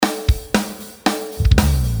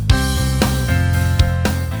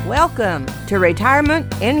Welcome to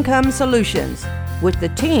Retirement Income Solutions with the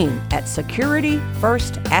team at Security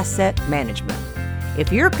First Asset Management.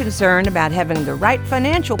 If you're concerned about having the right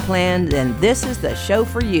financial plan, then this is the show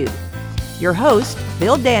for you. Your hosts,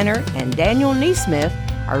 Bill Danner and Daniel Neesmith,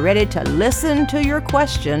 are ready to listen to your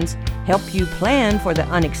questions, help you plan for the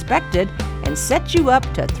unexpected, and set you up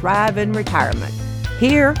to thrive in retirement.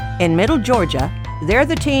 Here in Middle Georgia, they're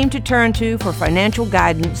the team to turn to for financial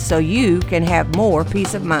guidance so you can have more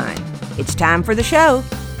peace of mind. It's time for the show.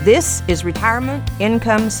 This is Retirement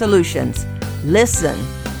Income Solutions. Listen,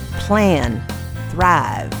 plan,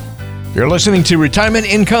 thrive. You're listening to Retirement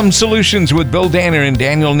Income Solutions with Bill Danner and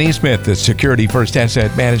Daniel Neesmith at Security First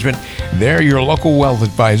Asset Management. They're your local wealth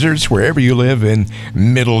advisors wherever you live in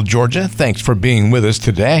Middle Georgia. Thanks for being with us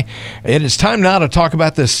today. It is time now to talk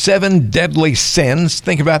about the 7 deadly sins.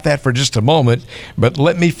 Think about that for just a moment, but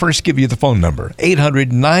let me first give you the phone number,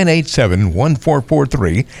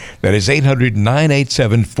 800-987-1443. That is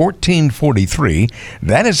 800-987-1443.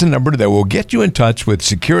 That is the number that will get you in touch with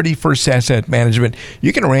Security First Asset Management.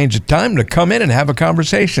 You can arrange a time to come in and have a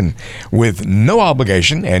conversation with no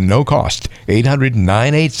obligation and no cost.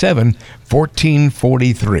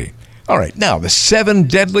 800-987-1443. All right, now the 7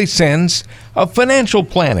 deadly sins of financial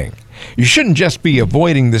planning. You shouldn't just be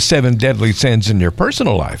avoiding the 7 deadly sins in your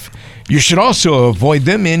personal life. You should also avoid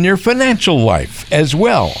them in your financial life as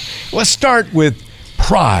well. Let's start with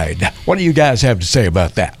pride. What do you guys have to say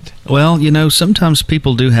about that? Well, sometimes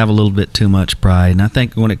people do have a little bit too much pride, and I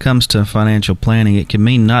think when it comes to financial planning, it can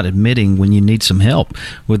mean not admitting when you need some help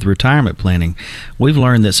with retirement planning. We've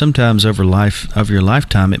learned that sometimes over your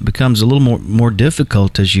lifetime, it becomes a little more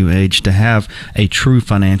difficult as you age to have a true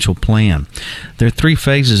financial plan. There are 3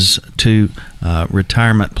 phases to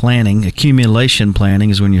retirement planning. Accumulation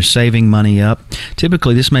planning is when you're saving money up.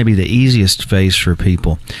 Typically, this may be the easiest phase for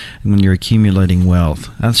people when you're accumulating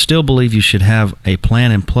wealth. I still believe you should have a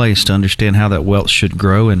plan in place to understand how that wealth should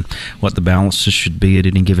grow and what the balances should be at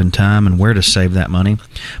any given time and where to save that money.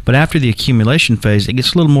 But after the accumulation phase, it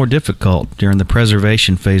gets a little more difficult during the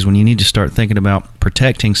preservation phase when you need to start thinking about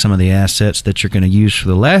protecting some of the assets that you're going to use for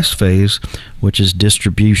the last phase, which is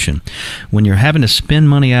distribution. When you're having to spend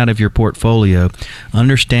money out of your portfolio,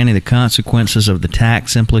 understanding the consequences of the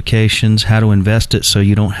tax implications, how to invest it so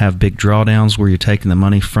you don't have big drawdowns where you're taking the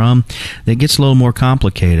money from, that gets a little more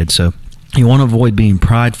complicated. So you want to avoid being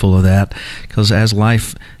prideful of that, because as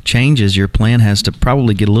life changes, your plan has to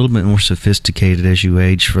probably get a little bit more sophisticated as you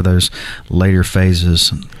age for those later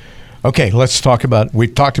phases. Okay, we've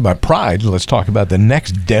talked about pride. Let's talk about the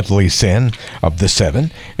next deadly sin of the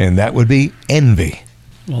 7, and that would be envy.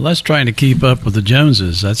 Well, that's trying to keep up with the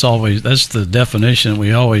Joneses. That's the definition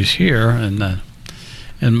we always hear, and I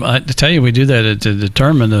tell you, we do that at the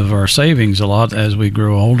detriment of our savings a lot as we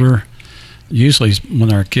grow older. Usually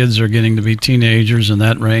when our kids are getting to be teenagers in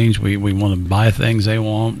that range, we want to buy things they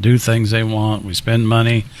want, do things they want. We spend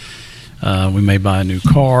money. We may buy new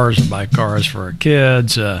cars or buy cars for our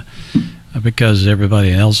kids because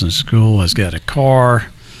everybody else in school has got a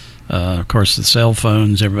car. Of course, the cell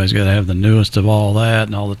phones, everybody's got to have the newest of all that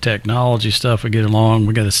and all the technology stuff we get along.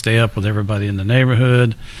 We got to stay up with everybody in the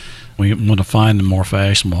neighborhood. We want to find a more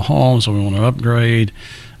fashionable home, so we want to upgrade.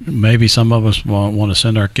 Maybe some of us want to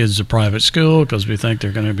send our kids to private school because we think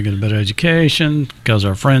they're going to get a better education because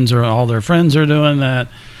all their friends are doing that.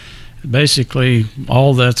 Basically,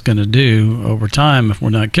 all that's going to do over time, if we're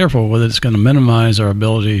not careful with it, it's going to minimize our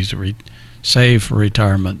ability to save for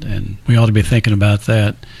retirement. And we ought to be thinking about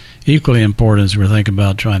that. Equally important as we're thinking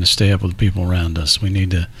about trying to stay up with people around us. We need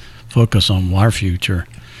to focus on our future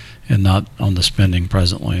and not on the spending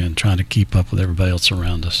presently and trying to keep up with everybody else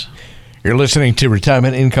around us. You're listening to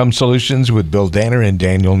Retirement Income Solutions with Bill Danner and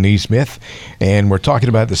Daniel Neesmith, and we're talking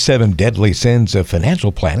about the 7 deadly sins of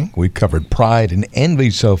financial planning. We've covered pride and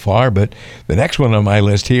envy so far, but the next one on my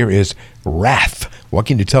list here is wrath. What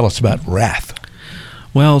can you tell us about wrath?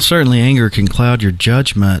 Well, certainly anger can cloud your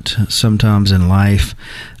judgment sometimes in life.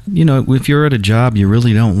 If you're at a job you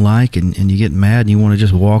really don't like and you get mad and you want to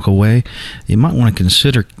just walk away, you might want to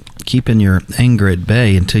consider keeping your anger at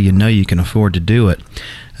bay until you know you can afford to do it.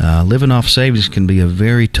 Living off savings can be a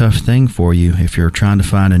very tough thing for you if you're trying to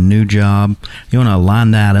find a new job. You want to line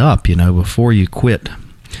that up, before you quit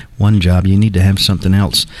one job. You need to have something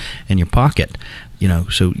else in your pocket.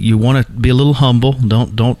 So you want to be a little humble.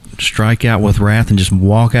 Don't strike out with wrath and just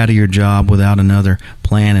walk out of your job without another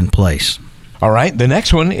plan in place. All right, the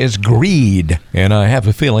next one is greed, and I have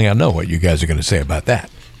a feeling I know what you guys are going to say about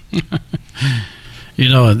that.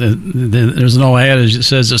 There's an old adage that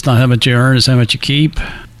says it's not how much you earn, it's how much you keep.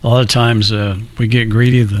 A lot of times we get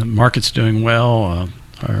greedy. The market's doing well.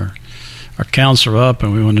 Our counts are up,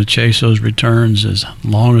 and we want to chase those returns as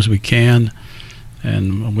long as we can.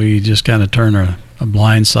 And we just kind of turn a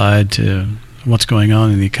blind side to what's going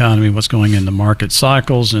on in the economy, what's going in the market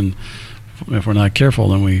cycles, and if we're not careful,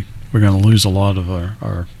 then we're going to lose a lot of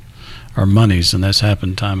our monies, and that's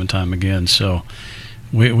happened time and time again. So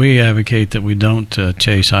we advocate that we don't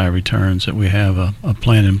chase high returns, that we have a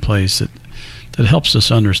plan in place that helps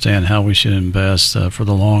us understand how we should invest for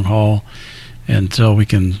the long haul, and so we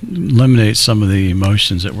can eliminate some of the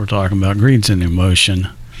emotions that we're talking about. Greed's an emotion.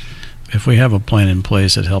 If we have a plan in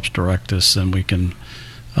place that helps direct us, then we can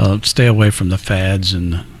stay away from the fads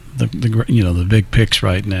and the big picks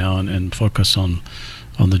right now, and focus on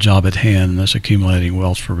the job at hand, and that's accumulating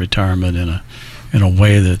wealth for retirement in a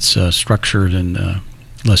way that's structured and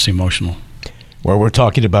less emotional. Well, we're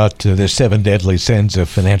talking about the 7 deadly sins of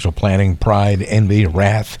financial planning: pride, envy,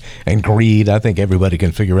 wrath, and greed. I think everybody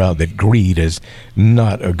can figure out that greed is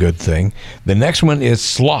not a good thing. The next one is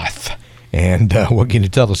sloth. And what can you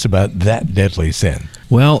tell us about that deadly sin?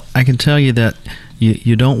 Well, I can tell you that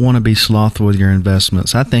you don't want to be slothful with your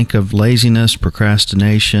investments. I think of laziness,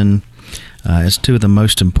 procrastination as two of the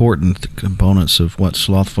most important components of what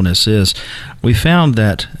slothfulness is. We found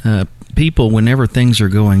that people, whenever things are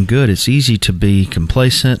going good, it's easy to be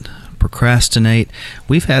complacent, procrastinate.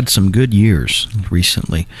 We've had some good years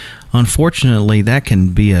recently. Unfortunately, that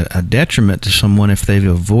can be a detriment to someone if they've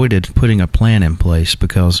avoided putting a plan in place,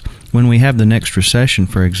 because when we have the next recession,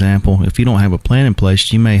 for example, if you don't have a plan in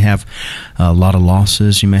place, you may have a lot of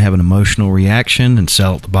losses. You may have an emotional reaction and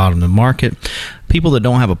sell at the bottom of the market. People that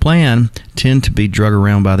don't have a plan tend to be drug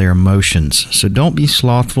around by their emotions. So don't be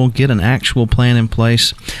slothful. Get an actual plan in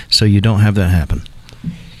place so you don't have that happen.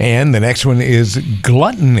 And the next one is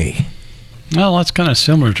gluttony. Well, that's kind of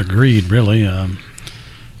similar to greed, really.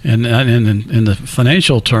 And in the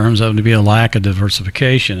financial terms, that would be a lack of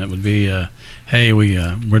diversification. It would be, hey,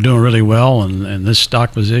 we're doing really well in this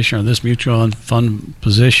stock position or this mutual fund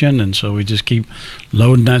position, and so we just keep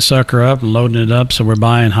loading that sucker up and loading it up, so we're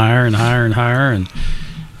buying higher and higher and higher, and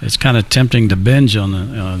it's kind of tempting to binge on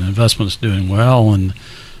the investments doing well, and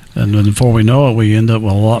then before we know it, we end up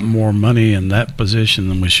with a lot more money in that position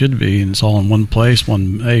than we should be, and it's all in one place,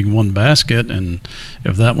 one egg, one basket, and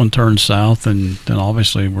if that one turns south, then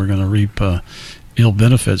obviously we're going to reap ill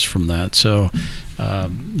benefits from that. So,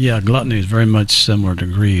 gluttony is very much similar to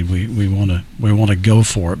greed. We want to go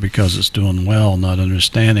for it because it's doing well, not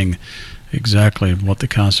understanding exactly what the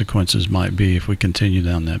consequences might be if we continue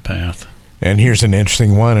down that path. And here's an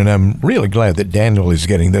interesting one, and I'm really glad that Daniel is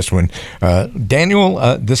getting this one. Daniel,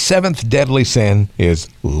 the 7th deadly sin is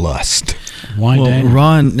lust. Why, well, Daniel?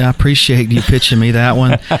 Ron, I appreciate you pitching me that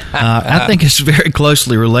one. I think it's very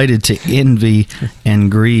closely related to envy and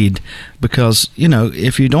greed, because,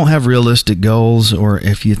 if you don't have realistic goals, or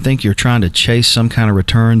if you think you're trying to chase some kind of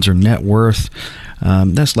returns or net worth,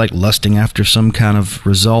 that's like lusting after some kind of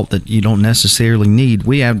result that you don't necessarily need.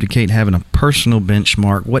 We advocate having a personal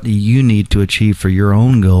benchmark. What do you need to achieve for your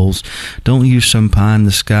own goals? Don't use some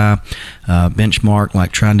pie-in-the-sky benchmark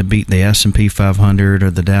like trying to beat the S&P 500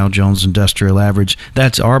 or the Dow Jones Industrial Average.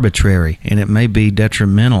 That's arbitrary, and it may be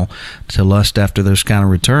detrimental to lust after those kind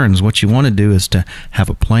of returns. What you want to do is to have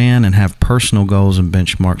a plan and have personal goals and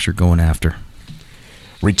benchmarks you're going after.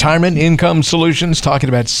 Retirement Income Solutions, talking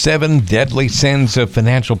about 7 deadly sins of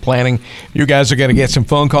financial planning. You guys are going to get some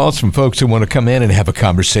phone calls from folks who want to come in and have a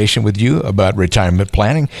conversation with you about retirement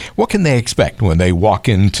planning. What can they expect when they walk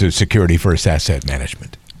into Security First Asset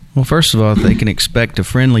Management? Well, first of all, they can expect a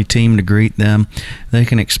friendly team to greet them. They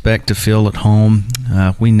can expect to feel at home.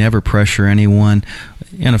 We never pressure anyone.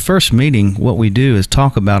 In a first meeting, what we do is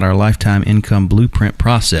talk about our lifetime income blueprint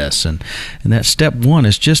process. And that step 1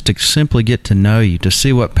 is just to simply get to know you, to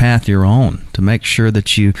see what path you're on, to make sure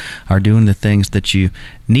that you are doing the things that you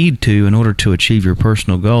need to in order to achieve your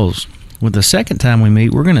personal goals. With the second time we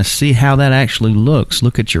meet, we're going to see how that actually looks.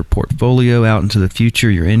 Look at your portfolio out into the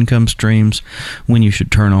future, your income streams, when you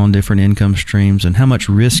should turn on different income streams, and how much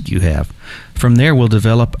risk you have. From there, we'll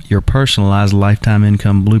develop your personalized lifetime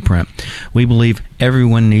income blueprint. We believe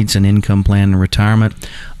everyone needs an income plan in retirement.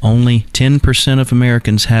 Only 10% of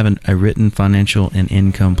Americans have a written financial and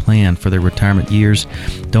income plan for their retirement years.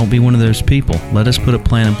 Don't be one of those people. Let us put a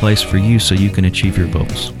plan in place for you so you can achieve your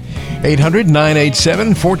goals.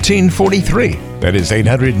 800-987-1443. That is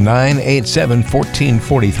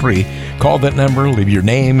 800-987-1443. Call that number, leave your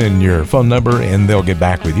name and your phone number, and they'll get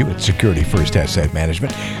back with you at Security First Asset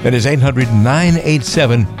Management. That is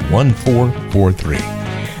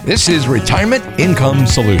 800-987-1443. This is Retirement Income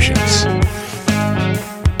Solutions.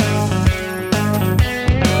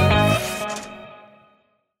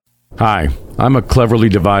 Hi, I'm a cleverly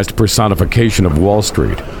devised personification of Wall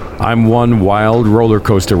Street. I'm one wild roller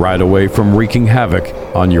coaster ride away from wreaking havoc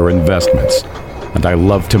on your investments, and I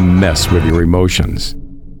love to mess with your emotions.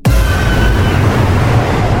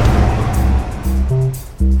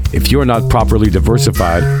 If you're not properly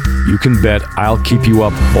diversified, you can bet I'll keep you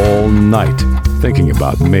up all night thinking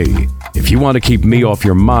about me. If you want to keep me off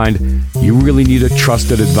your mind, you really need a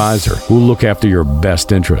trusted advisor who'll look after your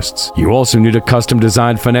best interests. You also need a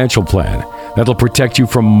custom-designed financial plan that'll protect you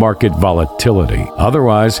from market volatility.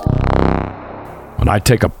 Otherwise, when I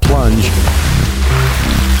take a plunge,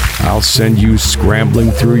 I'll send you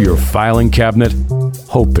scrambling through your filing cabinet,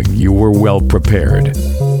 hoping you were well prepared.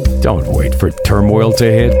 Don't wait for turmoil to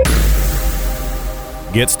hit.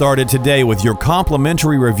 Get started today with your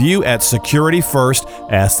complimentary review at Security First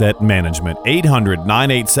Asset Management.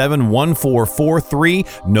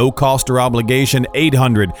 800-987-1443. No cost or obligation.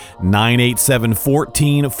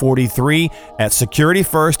 800-987-1443 at Security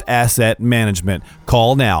First Asset Management.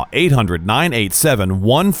 Call now.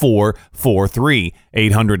 800-987-1443.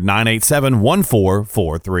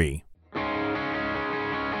 800-987-1443.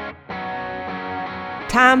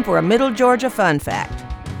 Time for a Middle Georgia fun fact.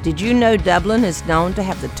 Did you know Dublin is known to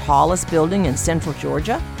have the tallest building in central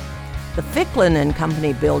Georgia? The Ficklin &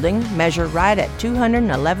 Company building measured right at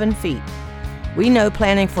 211 feet. We know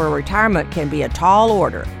planning for retirement can be a tall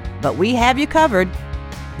order, but we have you covered.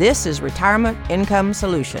 This is Retirement Income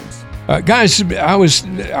Solutions. Guys, I was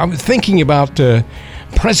thinking about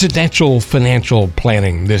presidential financial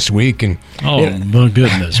planning this week, and my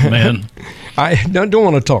goodness, man. I don't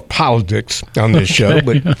want to talk politics on this show,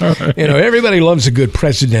 but everybody loves a good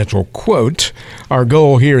presidential quote. Our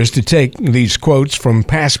goal here is to take these quotes from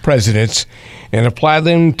past presidents and apply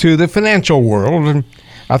them to the financial world, and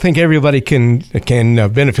I think everybody can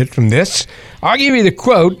benefit from this. I'll give you the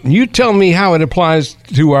quote, and you tell me how it applies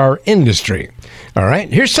to our industry. All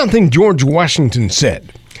right? Here's something George Washington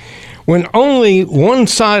said. When only one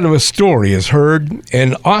side of a story is heard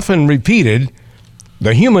and often repeated,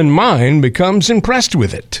 the human mind becomes impressed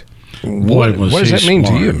with it. What does that mean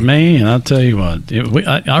to you? Man, I'll tell you what.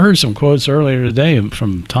 I heard some quotes earlier today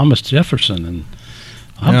from Thomas Jefferson, and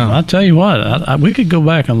I'll tell you what. We could go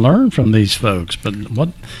back and learn from these folks. But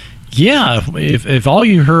if all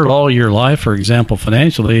you heard all your life, for example,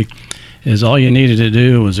 financially, is all you needed to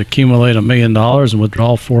do was accumulate $1 million and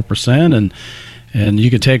withdraw 4%, and you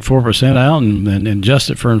could take 4% out and adjust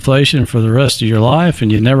it for inflation for the rest of your life,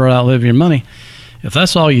 and you never outlive your money. If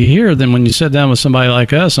that's all you hear, then when you sit down with somebody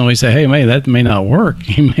like us and we say, "Hey, man, that may not work.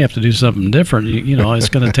 You may have to do something different." It's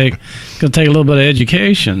going to take a little bit of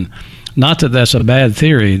education. Not that that's a bad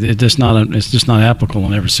theory. It's just not applicable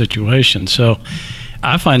in every situation. So,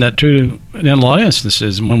 I find that true in a lot of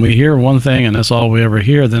instances. When we hear one thing and that's all we ever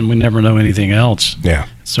hear, then we never know anything else. Yeah.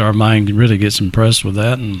 So our mind really gets impressed with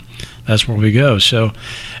that, and that's where we go. So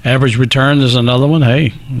average return is another one.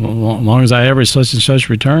 Hey, as long as I average such and such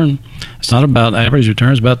return, it's not about average return,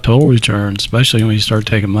 it's about total return, especially when you start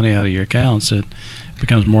taking money out of your accounts. It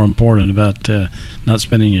becomes more important about not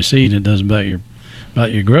spending your seed than it does about your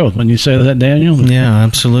growth. When you say that, Daniel? Yeah,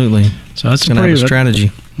 absolutely. So that's a strategy.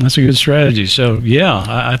 That's a good strategy. So,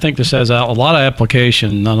 I think this has a lot of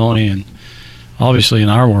application, not only obviously in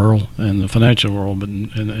our world and the financial world, but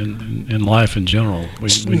in life in general. We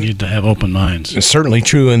need to have open minds. It's certainly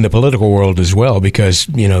true in the political world as well, because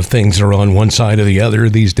things are on one side or the other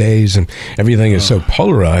these days, and everything is so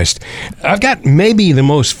polarized. I've got maybe the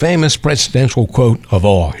most famous presidential quote of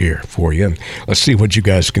all here for you. Let's see what you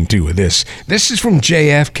guys can do with this. This is from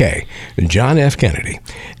JFK, John F. Kennedy.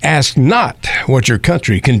 Ask not what your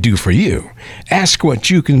country can do for you. Ask what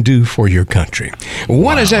you can do for your country.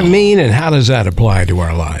 What does that mean, and how does that apply to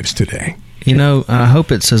our lives today? I hope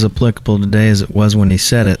it's as applicable today as it was when he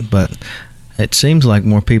said it, but it seems like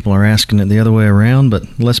more people are asking it the other way around, but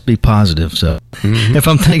let's be positive. So if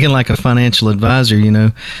I'm thinking like a financial advisor,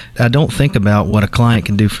 I don't think about what a client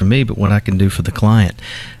can do for me, but what I can do for the client.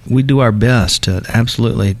 We do our best to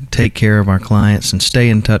absolutely take care of our clients and stay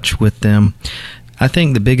in touch with them. I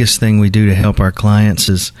think the biggest thing we do to help our clients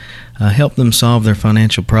is help them solve their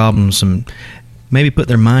financial problems and maybe put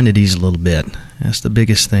their mind at ease a little bit. That's the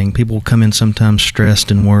biggest thing. People come in sometimes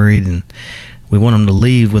stressed and worried, and we want them to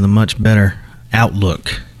leave with a much better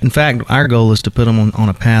outlook. In fact, our goal is to put them on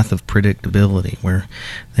a path of predictability where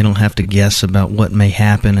they don't have to guess about what may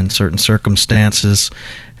happen in certain circumstances.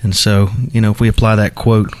 And so, if we apply that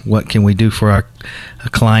quote, what can we do for our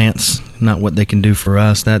clients, not what they can do for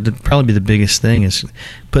us, that'd probably be the biggest thing, is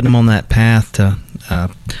putting them on that path to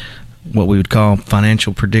what we would call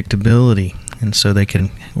financial predictability, and so they can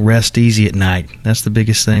rest easy at night. That's the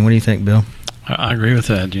biggest thing. What do you think, Bill? I agree with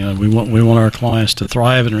that. We want our clients to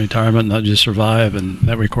thrive in retirement, not just survive, and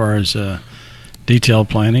that requires detailed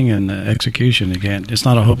planning and execution. It's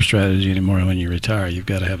not a hope strategy anymore. When you retire, you've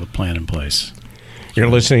got to have a plan in place. You're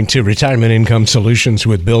listening to Retirement Income Solutions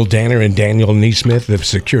with Bill Danner and Daniel Neesmith of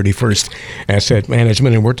Security First Asset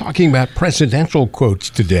Management, and we're talking about presidential quotes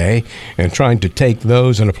today and trying to take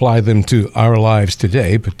those and apply them to our lives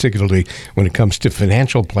today, particularly when it comes to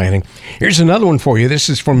financial planning. Here's another one for you. This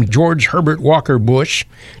is from George Herbert Walker Bush,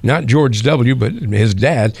 not George W., but his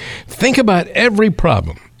dad. Think about every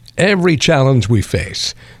problem, every challenge we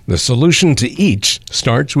face. The solution to each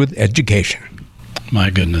starts with education. My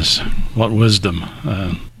goodness, what wisdom.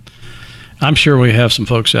 I'm sure we have some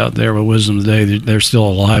folks out there with wisdom today. They're still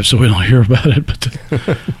alive, so we don't hear about it.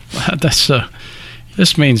 But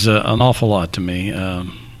this means an awful lot to me.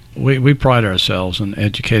 We pride ourselves in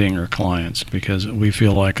educating our clients because we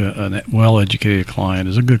feel like a well-educated client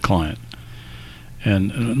is a good client.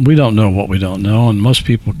 And we don't know what we don't know, and most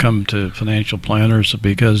people come to financial planners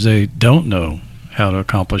because they don't know how to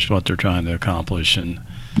accomplish what they're trying to accomplish. And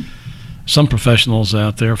some professionals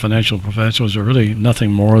out there, financial professionals, are really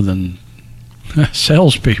nothing more than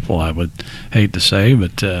salespeople, I would hate to say,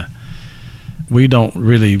 but we don't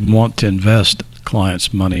really want to invest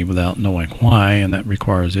clients' money without knowing why, and that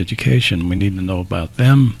requires education. We need to know about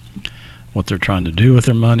them, what they're trying to do with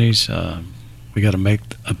their monies. We got to make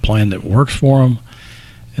a plan that works for them,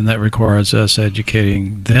 and that requires us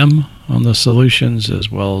educating them on the solutions as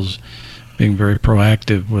well as being very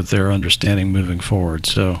proactive with their understanding moving forward.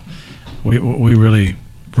 So we really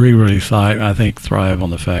thrive on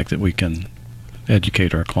the fact that we can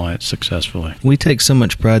educate our clients successfully. We take so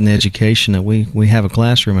much pride in the education that we have a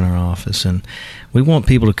classroom in our office, and we want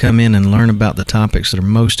people to come in and learn about the topics that are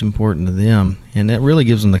most important to them, and that really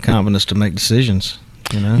gives them the confidence to make decisions.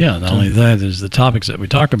 Yeah, not only that is the topics that we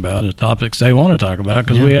talk about are topics they want to talk about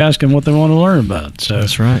because we ask them what they want to learn about. So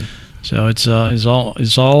that's right. So it's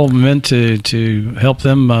all meant to help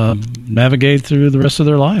them navigate through the rest of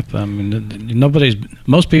their life. I mean,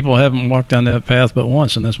 most people haven't walked down that path but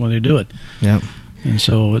once, and that's when they do it. Yeah. And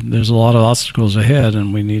so there's a lot of obstacles ahead,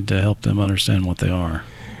 and we need to help them understand what they are.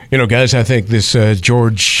 Guys, I think this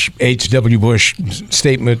George H.W. Bush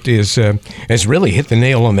statement has really hit the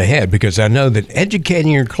nail on the head, because I know that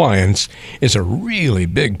educating your clients is a really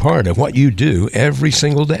big part of what you do every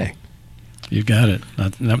single day. You got it.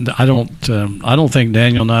 I don't think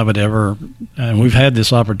Daniel and I would ever, and we've had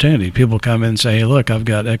this opportunity. People come in and say, "Hey, look, I've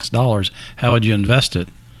got X dollars. How would you invest it?"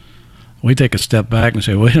 We take a step back and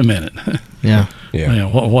say, "Wait a minute. Yeah.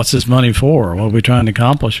 What's this money for? What are we trying to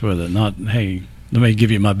accomplish with it? Not, hey, let me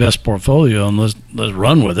give you my best portfolio and let's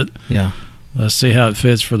run with it. Yeah. Let's see how it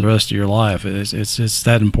fits for the rest of your life." It's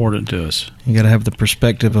that important to us. You got to have the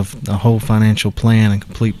perspective of a whole financial plan and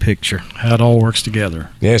complete picture. How it all works together.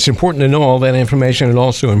 Yeah, it's important to know all that information, and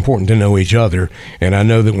also important to know each other. And I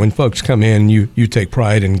know that when folks come in, you take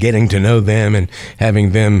pride in getting to know them and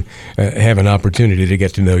having them have an opportunity to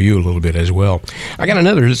get to know you a little bit as well. I got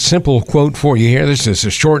another simple quote for you here. This is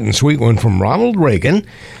a short and sweet one from Ronald Reagan.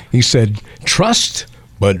 He said, "Trust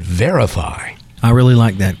but verify." I really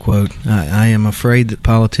like that quote. I am afraid that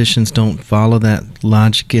politicians don't follow that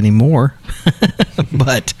logic anymore,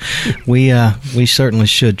 but we certainly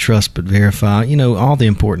should trust but verify. All the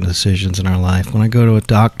important decisions in our life. When I go to a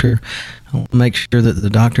doctor, I want to make sure that the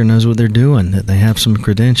doctor knows what they're doing, that they have some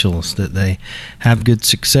credentials, that they have good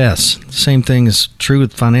success. The same thing is true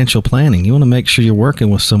with financial planning. You want to make sure you're working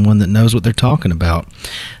with someone that knows what they're talking about.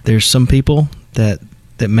 There's some people that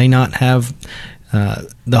may not have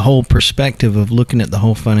the whole perspective of looking at the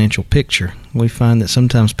whole financial picture. We find that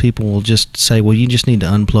sometimes people will just say, well, you just need to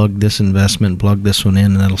unplug this investment, plug this one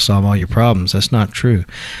in, and that'll solve all your problems. That's not true.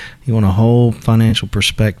 You want a whole financial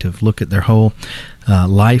perspective. Look at their whole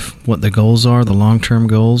life, what the goals are, the long-term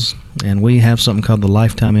goals. And we have something called the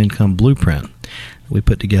Lifetime Income Blueprint that we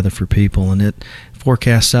put together for people, and it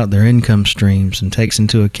forecasts out their income streams and takes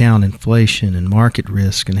into account inflation and market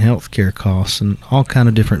risk and healthcare costs and all kind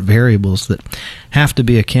of different variables that have to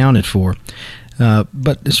be accounted for.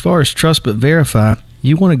 But as far as trust but verify,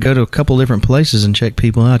 you want to go to a couple different places and check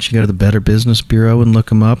people out. You go to the Better Business Bureau and look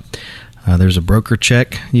them up. There's a broker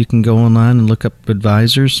check. You can go online and look up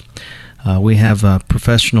advisors. We have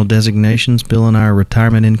professional designations. Bill and I are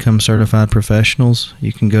retirement income certified professionals.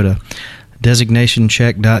 You can go to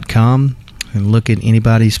designationcheck.com and look at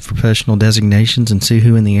anybody's professional designations and see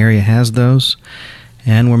who in the area has those.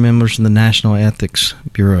 And we're members of the National Ethics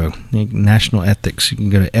Bureau. National Ethics. You can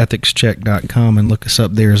go to ethicscheck.com and look us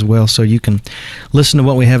up there as well, so you can listen to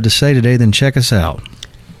what we have to say today, then check us out.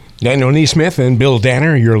 Daniel Neesmith and Bill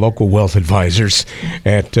Danner, your local wealth advisors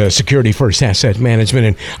at Security First Asset Management.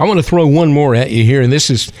 And I want to throw one more at you here, and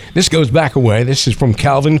this goes back a way. This is from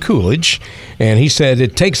Calvin Coolidge, and he said,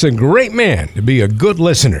 "It takes a great man to be a good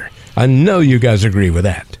listener." I know you guys agree with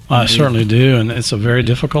that. I certainly do, and it's a very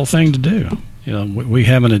difficult thing to do. You know, we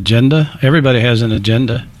have an agenda. Everybody has an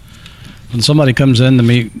agenda. When somebody comes in to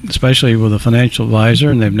meet, especially with a financial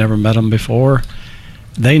advisor, and they've never met them before,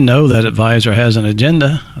 they know that advisor has an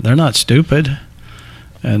agenda. They're not stupid.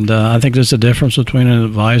 And I think there's a difference between an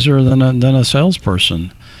advisor than a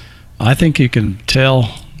salesperson. I think you can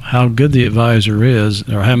tell how good the advisor is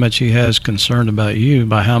or how much he has concern about you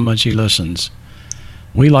by how much he listens.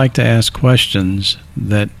 We like to ask questions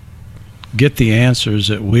that get the answers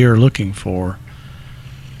that we are looking for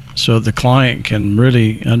so the client can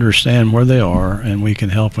really understand where they are and we can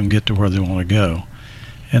help them get to where they want to go.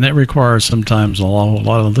 And that requires sometimes a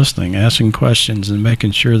lot of listening, asking questions, and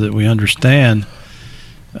making sure that we understand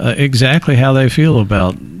exactly how they feel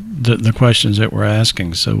about the questions that we're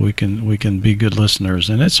asking, so we can be good listeners.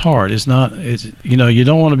 And it's hard. It's you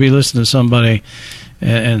don't want to be listening to somebody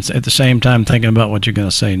and at the same time thinking about what you're going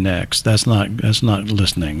to say next. That's not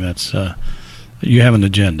listening. That's you have an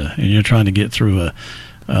agenda, and you're trying to get through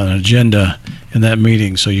an agenda in that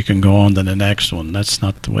meeting so you can go on to the next one. That's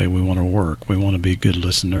not the way we want to work. We want to be good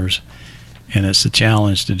listeners, and it's a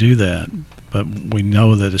challenge to do that. But we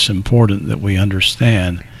know that it's important that we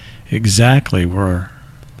understand exactly where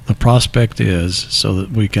the prospect is so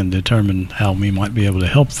that we can determine how we might be able to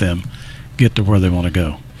help them get to where they want to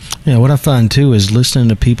go. Yeah, what I find too is listening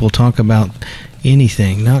to people talk about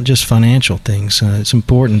anything, not just financial things. It's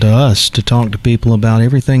important to us to talk to people about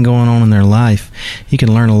everything going on in their life. You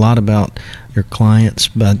can learn a lot about your clients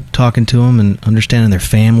by talking to them and understanding their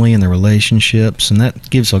family and their relationships, and that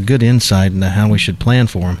gives a good insight into how we should plan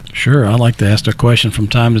for them. Sure. I like to ask the question from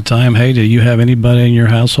time to time, hey, do you have anybody in your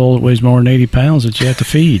household that weighs more than 80 pounds that you have to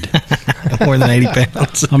feed? More than 80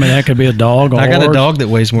 pounds. I mean, that could be a dog, I got a dog that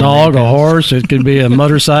weighs more than 80 pounds. A horse. It could be a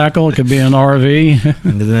motorcycle. It could be an RV.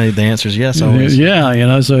 And the answer is yes, always.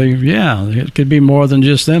 Yeah, so it could be more than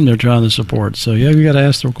just them they're trying to support. So, you got to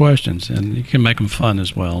ask them questions, and you can make them fun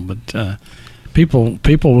as well. But people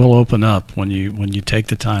will open up when you take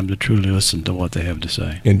the time to truly listen to what they have to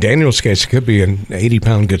say. In Daniel's case, it could be an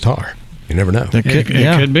 80-pound guitar. You never know. It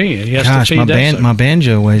could be. He has to feed my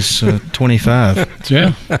banjo weighs 25.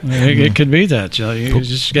 Yeah, it could be that. You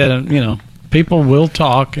just got to, people will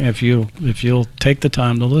talk if you'll take the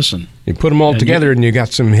time to listen. You put them all together, and you got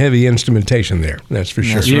some heavy instrumentation there. That's for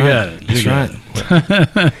sure. You got it. That's right.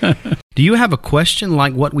 Do you have a question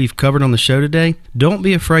like what we've covered on the show today? Don't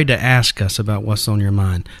be afraid to ask us about what's on your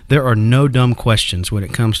mind. There are no dumb questions when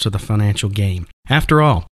it comes to the financial game. After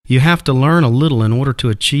all, you have to learn a little in order to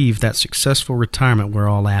achieve that successful retirement we're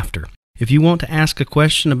all after. If you want to ask a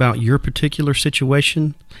question about your particular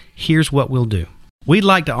situation, here's what we'll do. We'd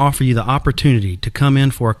like to offer you the opportunity to come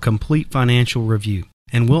in for a complete financial review,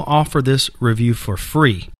 and we'll offer this review for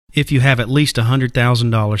free if you have at least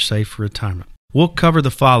 $100,000 saved for retirement. We'll cover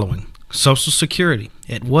the following. Social Security.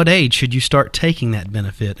 At what age should you start taking that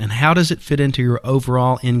benefit, and how does it fit into your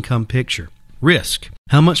overall income picture? Risk.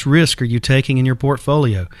 How much risk are you taking in your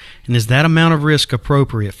portfolio, and is that amount of risk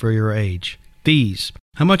appropriate for your age? Fees.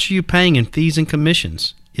 How much are you paying in fees and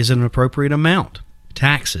commissions? Is it an appropriate amount?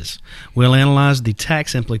 Taxes. We'll analyze the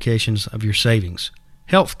tax implications of your savings.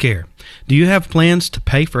 Health care. Do you have plans to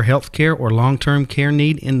pay for health care or long-term care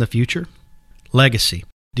need in the future? Legacy.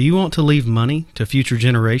 Do you want to leave money to future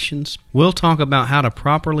generations? We'll talk about how to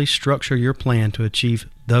properly structure your plan to achieve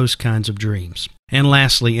those kinds of dreams. And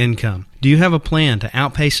lastly, income. Do you have a plan to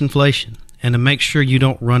outpace inflation and to make sure you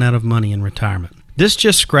don't run out of money in retirement? This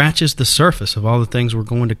just scratches the surface of all the things we're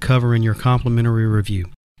going to cover in your complimentary review.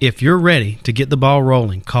 If you're ready to get the ball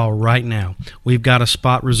rolling, call right now. We've got a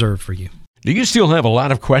spot reserved for you. Do you still have a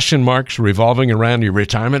lot of question marks revolving around your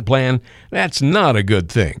retirement plan? That's not a good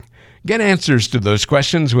thing. Get answers to those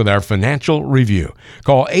questions with our financial review.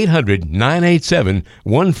 Call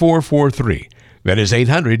 800-987-1443. That is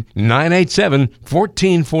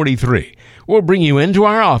 800-987-1443. We'll bring you into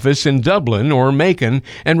our office in Dublin or Macon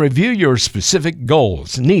and review your specific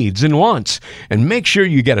goals, needs, and wants, and make sure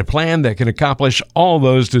you get a plan that can accomplish all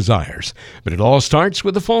those desires. But it all starts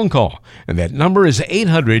with a phone call, and that number is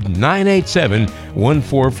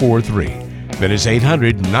 800-987-1443. That is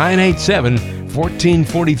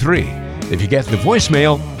 800-987-1443. If you get the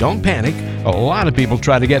voicemail, don't panic. A lot of people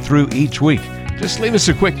try to get through each week. Just leave us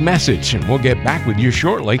a quick message, and we'll get back with you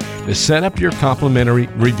shortly to set up your complimentary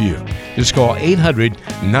review. Just call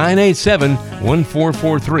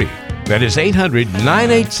 800-987-1443. That is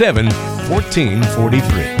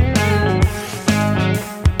 800-987-1443.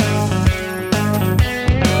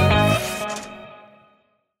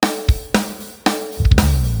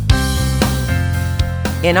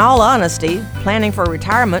 In all honesty, planning for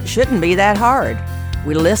retirement shouldn't be that hard.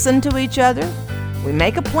 We listen to each other, we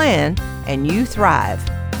make a plan, and you thrive.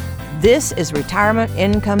 This is Retirement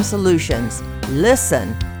Income Solutions.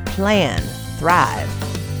 Listen, plan, thrive.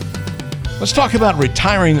 Let's talk about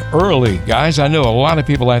retiring early, guys. I know a lot of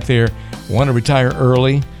people out there want to retire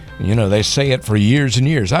early. You know, they say it for years and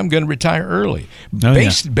years. I'm going to retire early.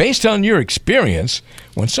 Based on your experience,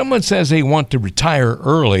 when someone says they want to retire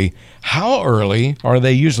early, how early are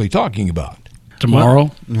they usually talking about?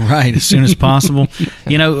 Tomorrow? Well, right, as soon as possible.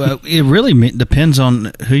 It really depends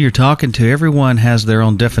on who you're talking to. Everyone has their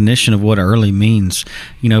own definition of what early means.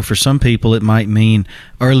 For some people, it might mean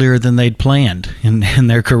earlier than they'd planned in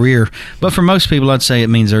their career. But for most people, I'd say it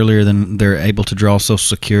means earlier than they're able to draw Social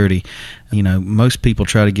Security. Most people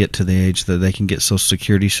try to get to the age that they can get Social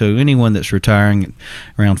Security. So anyone that's retiring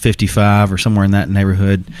around 55 or somewhere in that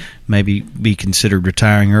neighborhood maybe be considered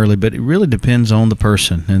retiring early. But it really depends on the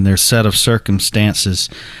person and their set of circumstances.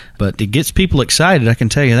 But it gets people excited, I can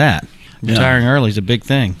tell you that. Retiring early is a big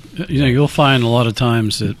thing. You'll find a lot of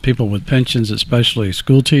times that people with pensions, especially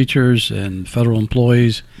school teachers and federal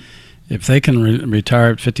employees, if they can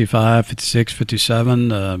retire at 55, 56,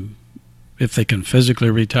 57, if they can physically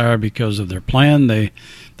retire because of their plan, they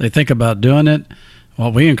think about doing it.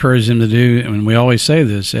 What we encourage them to do, and we always say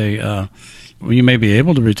this, you may be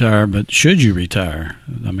able to retire, but should you retire?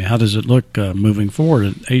 I mean, how does it look moving forward?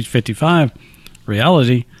 At age 55,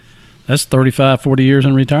 reality, that's 35, 40 years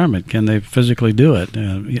in retirement. Can they physically do it?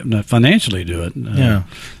 Financially do it?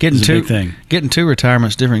 Getting is a big thing. Getting to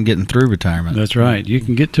retirement is different than getting through retirement. That's right. You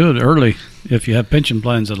can get to it early if you have pension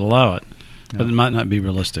plans that allow it. But it might not be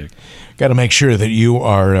realistic. Got to make sure that you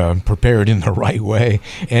are prepared in the right way.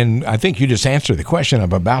 And I think you just answered the question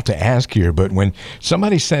I'm about to ask here. But when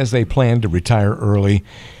somebody says they plan to retire early,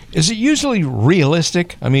 is it usually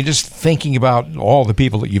realistic? I mean, just thinking about all the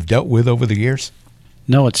people that you've dealt with over the years?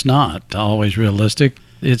 No, it's not always realistic.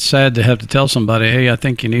 It's sad to have to tell somebody, hey, I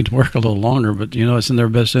think you need to work a little longer. But, it's in their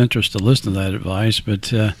best interest to listen to that advice.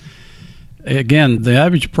 But again, the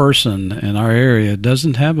average person in our area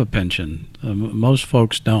doesn't have a pension. Most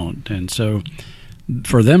folks don't. And so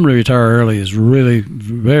for them to retire early is really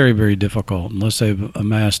very, very difficult unless they've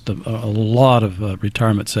amassed a lot of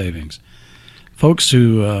retirement savings. Folks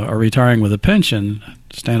who are retiring with a pension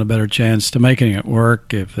stand a better chance to making it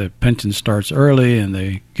work if the pension starts early and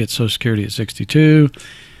they get Social Security at 62.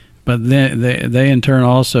 But then they in turn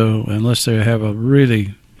also, unless they have a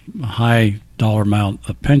really high dollar amount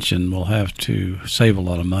of pension, will have to save a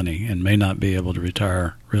lot of money and may not be able to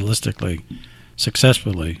retire realistically,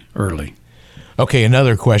 successfully early. Okay,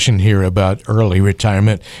 another question here about early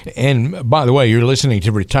retirement. And by the way, you're listening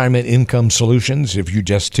to Retirement Income Solutions if you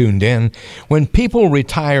just tuned in. When people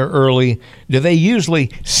retire early, do they usually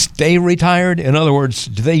stay retired? In other words,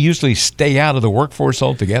 do they usually stay out of the workforce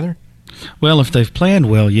altogether? Well, if they've planned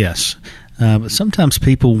well, yes. But sometimes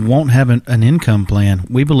people won't have an income plan.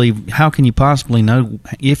 We believe, how can you possibly know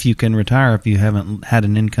if you can retire if you haven't had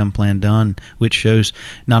an income plan done, which shows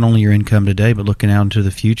not only your income today, but looking out into the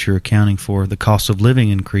future, accounting for the cost of living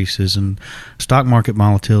increases and stock market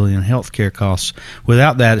volatility and health care costs.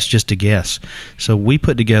 Without that, it's just a guess. So we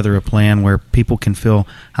put together a plan where people can feel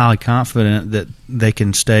highly confident that they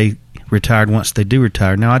can stay retired once they do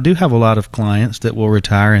retire. Now, I do have a lot of clients that will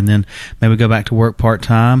retire and then maybe go back to work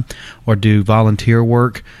part-time or do volunteer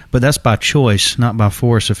work, but that's by choice, not by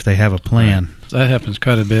force if they have a plan. Right. That happens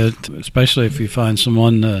quite a bit, especially if you find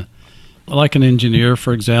someone like an engineer,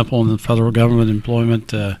 for example, in the federal government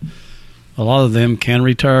employment. A lot of them can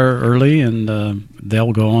retire early, and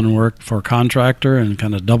they'll go on and work for a contractor and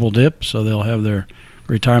kind of double dip, so they'll have their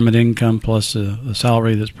retirement income plus a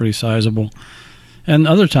salary that's pretty sizable. And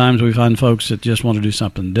other times we find folks that just want to do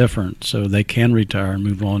something different, so they can retire and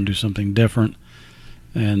move on and do something different.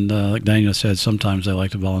 And like Daniel said, sometimes they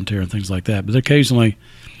like to volunteer and things like that. But occasionally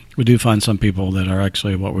we do find some people that are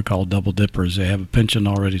actually what we call double dippers. They have a pension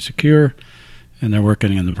already secure, and they're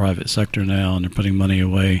working in the private sector now, and they're putting money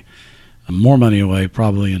away, more money away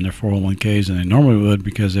probably in their 401ks than they normally would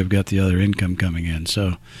because they've got the other income coming in.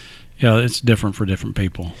 So, it's different for different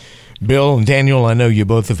people. Bill and Daniel, I know you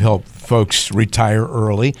both have helped folks retire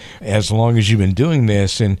early as long as you've been doing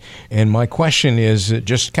this. And my question is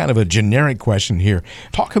just kind of a generic question here.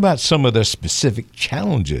 Talk about some of the specific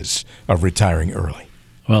challenges of retiring early.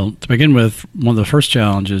 Well, to begin with, one of the first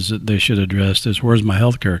challenges that they should address is where's my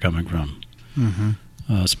health care coming from? Mm-hmm.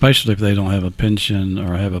 Especially if they don't have a pension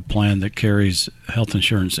or have a plan that carries health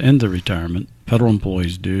insurance into retirement. Federal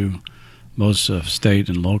employees do. Most state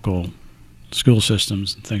and local school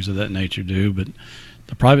systems and things of that nature do, but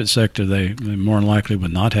The private sector, they more than likely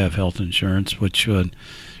would not have health insurance, which would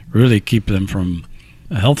really keep them from,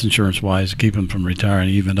 health insurance-wise, keep them from retiring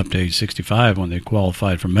even up to age 65 when they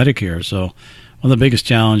qualified for Medicare. So one of the biggest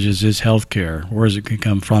challenges is health care. Where is it going to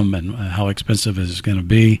come from and how expensive is it going to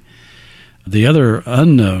be? The other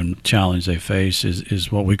unknown challenge they face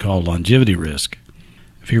is what we call longevity risk.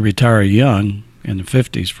 If you retire young, in the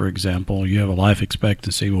 50s, for example, you have a life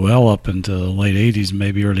expectancy well up into the late 80s,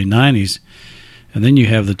 maybe early 90s. And then you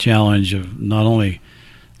have the challenge of not only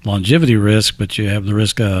longevity risk, but you have the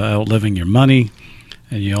risk of outliving your money.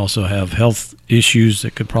 And you also have health issues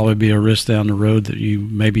that could probably be a risk down the road that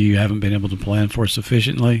you haven't been able to plan for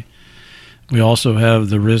sufficiently. We also have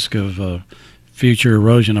the risk of future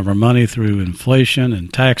erosion of our money through inflation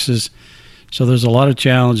and taxes. So there's a lot of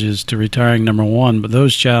challenges to retiring, number one, but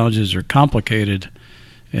those challenges are complicated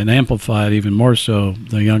and amplified even more so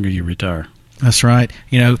the younger you retire. That's right.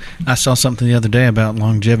 I saw something the other day about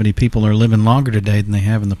longevity. People are living longer today than they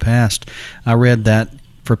have in the past. I read that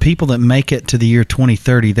for people that make it to the year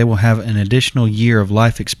 2030, they will have an additional year of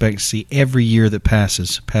life expectancy every year that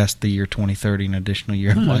passes past the year 2030, an additional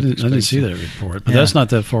year of life expectancy. I didn't see that report, but that's not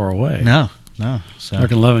that far away. No. So,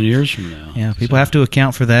 like 11 years from now. Yeah, people have to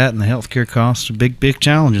account for that, and the healthcare costs are big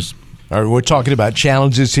challenges. All right, we're talking about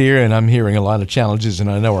challenges here, and I'm hearing a lot of challenges,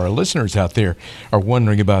 and I know our listeners out there are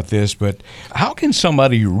wondering about this, but how can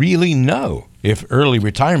somebody really know if early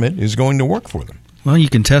retirement is going to work for them? Well, you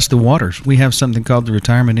can test the waters. We have something called the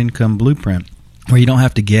Retirement Income Blueprint, where you don't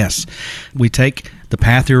have to guess. We take the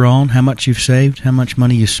path you're on, how much you've saved, how much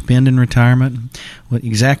money you spend in retirement,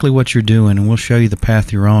 exactly what you're doing, and we'll show you the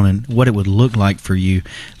path you're on and what it would look like for you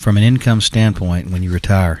from an income standpoint when you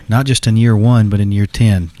retire. Not just in year 1, but in year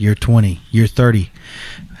 10, year 20, year 30.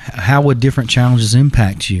 How would different challenges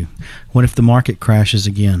impact you? What if the market crashes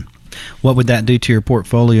again? What would that do to your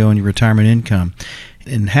portfolio and your retirement income?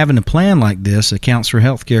 And having a plan like this accounts for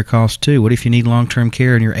health care costs too. What if you need long-term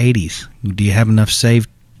care in your 80s? Do you have enough saved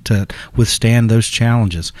to withstand those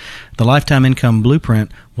challenges? The Lifetime Income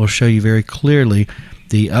Blueprint will show you very clearly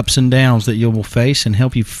the ups and downs that you will face and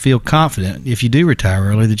help you feel confident if you do retire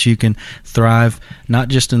early that you can thrive not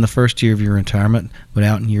just in the first year of your retirement, but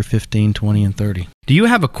out in year 15, 20, and 30. Do you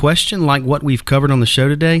have a question like what we've covered on the show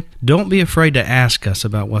today? Don't be afraid to ask us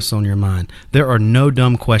about what's on your mind. There are no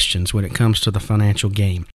dumb questions when it comes to the financial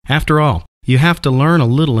game. After all, you have to learn a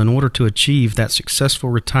little in order to achieve that successful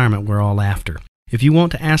retirement we're all after. If you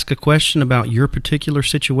want to ask a question about your particular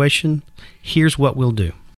situation, here's what we'll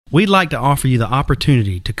do. We'd like to offer you the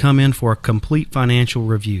opportunity to come in for a complete financial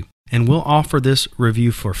review, and we'll offer this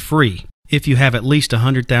review for free if you have at least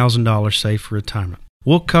 $100,000 saved for retirement.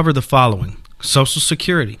 We'll cover the following. Social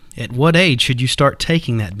Security. At what age should you start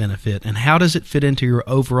taking that benefit, and how does it fit into your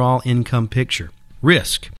overall income picture?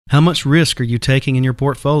 Risk. How much risk are you taking in your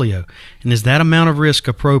portfolio, and is that amount of risk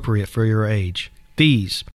appropriate for your age?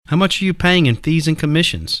 Fees. How much are you paying in fees and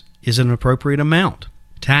commissions? Is it an appropriate amount?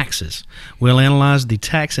 Taxes. We'll analyze the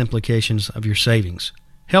tax implications of your savings.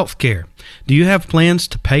 Health care. Do you have plans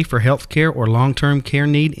to pay for health care or long-term care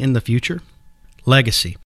need in the future?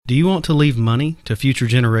 Legacy. Do you want to leave money to future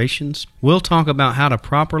generations? We'll talk about how to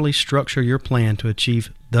properly structure your plan to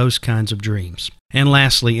achieve those kinds of dreams. And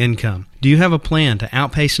lastly, income. Do you have a plan to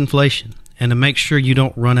outpace inflation and to make sure you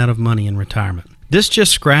don't run out of money in retirement? This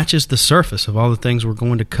just scratches the surface of all the things we're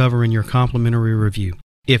going to cover in your complimentary review.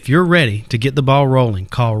 If you're ready to get the ball rolling,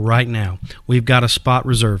 call right now. We've got a spot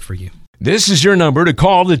reserved for you. This is your number to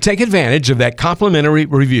call to take advantage of that complimentary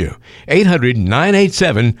review.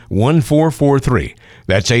 800-987-1443.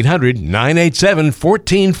 That's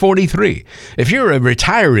 800-987-1443. If you're a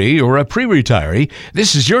retiree or a pre-retiree,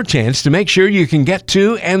 this is your chance to make sure you can get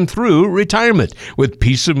to and through retirement with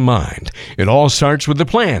peace of mind. It all starts with a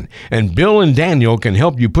plan, and Bill and Daniel can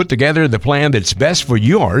help you put together the plan that's best for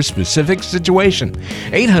your specific situation.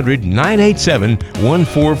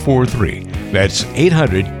 800-987-1443. That's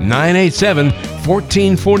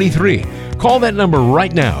 800-987-1443. Call that number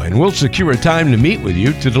right now, and we'll secure a time to meet with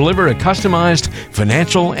you to deliver a customized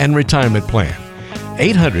financial and retirement plan.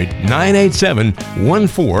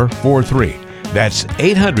 800-987-1443. That's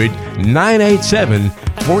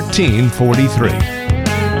 800-987-1443.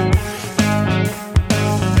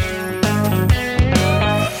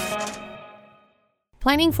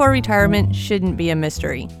 Planning for retirement shouldn't be a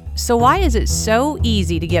mystery. So why is it so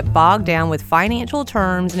easy to get bogged down with financial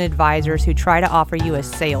terms and advisors who try to offer you a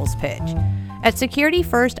sales pitch? At Security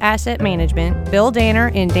First Asset Management, Bill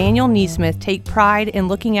Danner and Daniel Neesmith take pride in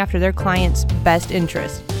looking after their clients' best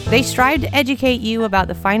interests. They strive to educate you about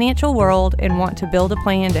the financial world and want to build a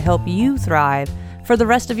plan to help you thrive for the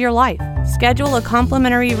rest of your life. Schedule a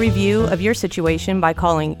complimentary review of your situation by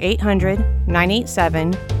calling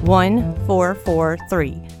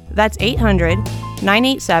 800-987-1443. That's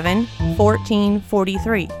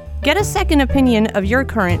 800-987-1443. Get a second opinion of your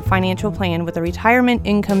current financial plan with a retirement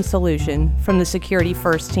income solution from the Security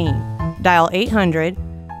First team. Dial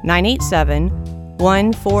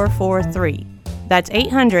 800-987-1443. That's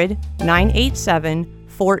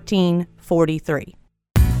 800-987-1443.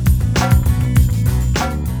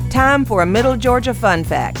 Time for a Middle Georgia fun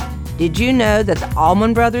fact. Did you know that the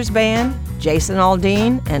Allman Brothers Band, Jason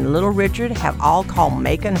Aldean, and Little Richard have all called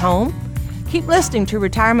Macon home? Keep listening to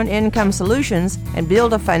Retirement Income Solutions and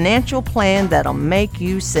build a financial plan that'll make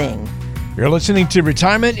you sing. You're listening to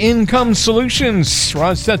Retirement Income Solutions.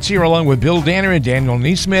 Ron Stutz here along with Bill Danner and Daniel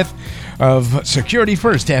Neesmith of Security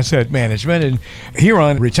First Asset Management. And here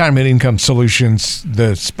on Retirement Income Solutions,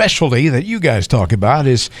 the specialty that you guys talk about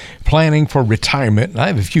is planning for retirement. And I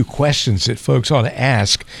have a few questions that folks ought to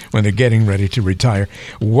ask when they're getting ready to retire.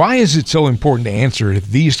 Why is it so important to answer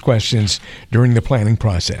these questions during the planning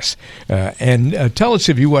process? And tell us,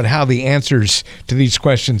 if you would, how the answers to these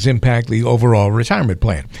questions impact the overall retirement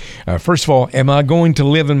plan. First of all, am I going to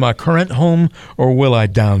live in my current home or will I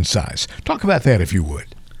downsize? Talk about that if you would.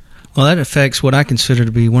 Well, that affects what I consider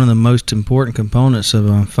to be one of the most important components of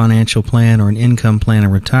a financial plan or an income plan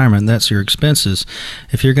in retirement. That's your expenses.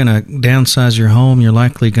 If you're going to downsize your home, you're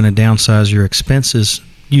likely going to downsize your expenses,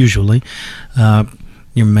 usually,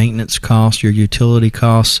 your maintenance costs, your utility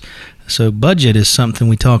costs. So budget is something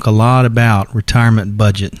we talk a lot about, retirement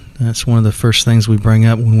budget. That's one of the first things we bring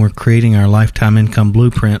up when we're creating our lifetime income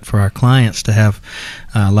blueprint for our clients to have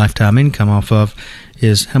lifetime income off of,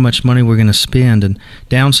 is how much money we're going to spend. And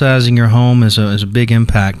downsizing your home is a big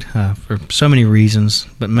impact for so many reasons,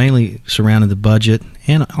 but mainly surrounding the budget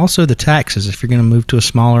and also the taxes. If you're going to move to a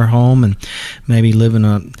smaller home and maybe live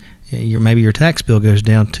in maybe your tax bill goes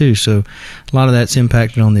down too. So a lot of that's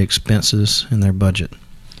impacted on the expenses in their budget.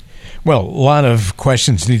 Well, a lot of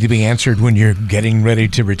questions need to be answered when you're getting ready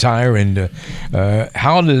to retire. And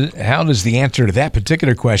how does the answer to that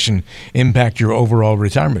particular question impact your overall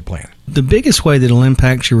retirement plan? The biggest way that it'll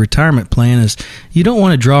impact your retirement plan is you don't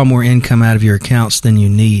want to draw more income out of your accounts than you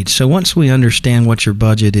need. So once we understand what your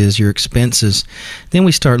budget is, your expenses, then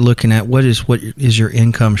we start looking at what is your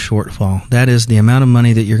income shortfall. That is the amount of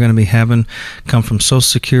money that you're going to be having come from Social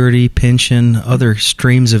Security, pension, other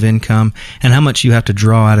streams of income, and how much you have to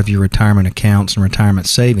draw out of your retirement accounts and retirement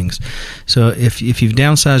savings. So if you've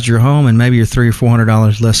downsized your home and maybe you're $300 or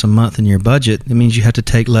 $400 less a month in your budget, it means you have to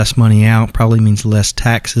take less money out, probably means less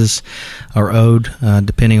taxes are owed,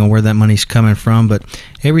 depending on where that money's coming from. But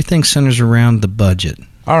everything centers around the budget.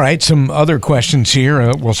 All right, some other questions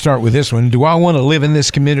here. We'll start with this one. Do I want to live in this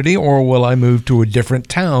community, or will I move to a different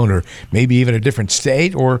town, or maybe even a different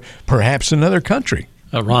state, or perhaps another country?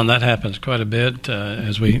 Ron, that happens quite a bit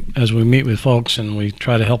as we meet with folks and we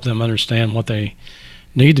try to help them understand what they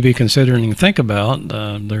need to be considering and think about,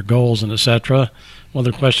 their goals and et cetera. One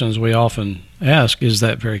of the questions we often ask is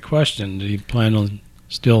that very question. Do you plan on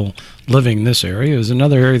still living in this area? Is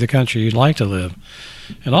another area of the country you'd like to live?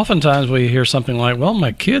 And oftentimes we hear something like, well,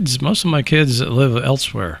 most of my kids live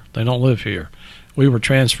elsewhere. They don't live here. We were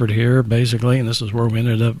transferred here, basically, and this is where we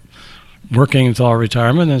ended up working until our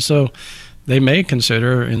retirement. And so they may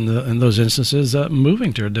consider in those instances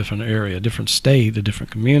moving to a different area, a different state, a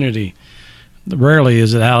different community. Rarely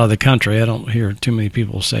is it out of the country. I don't hear too many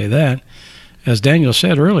people say that. As Daniel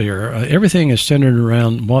said earlier, everything is centered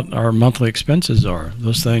around what our monthly expenses are,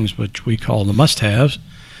 those things which we call the must-haves.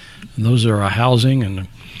 And those are our housing and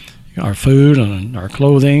our food and our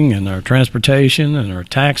clothing and our transportation and our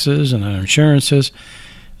taxes and our insurances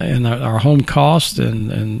and our home costs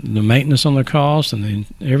and the maintenance on the cost and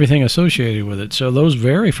everything associated with it. So those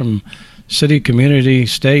vary from city, community,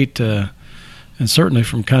 state, and certainly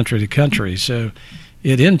from country to country. So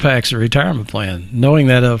it impacts the retirement plan. Knowing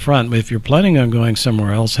that up front, if you're planning on going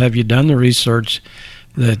somewhere else, have you done the research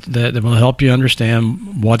that will help you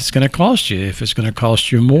understand what it's going to cost you, if it's going to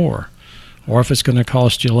cost you more, or if it's going to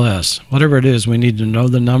cost you less? Whatever it is, we need to know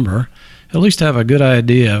the number, at least have a good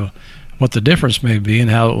idea of what the difference may be and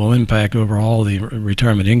how it will impact overall the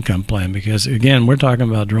retirement income plan. Because, again, we're talking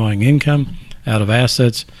about drawing income out of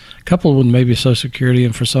assets, coupled with maybe Social Security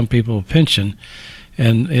and for some people a pension.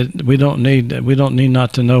 And we don't need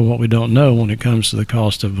not to know what we don't know when it comes to the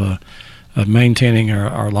cost of maintaining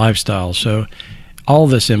our lifestyle. So all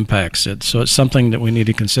this impacts it. So it's something that we need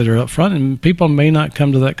to consider up front. And people may not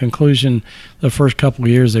come to that conclusion the first couple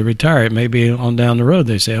of years they retire. It may be on down the road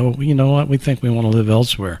they say, oh, you know what, we think we want to live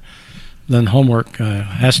elsewhere. Then homework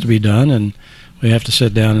has to be done, and we have to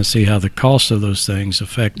sit down and see how the cost of those things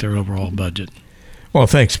affect their overall budget. Well,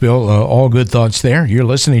 thanks, Bill. All good thoughts there. You're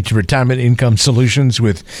listening to Retirement Income Solutions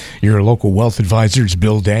with your local wealth advisors,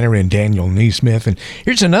 Bill Danner and Daniel Neesmith. And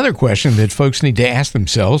here's another question that folks need to ask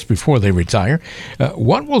themselves before they retire.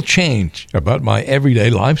 What will change about my everyday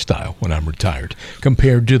lifestyle when I'm retired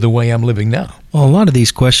compared to the way I'm living now? Well, a lot of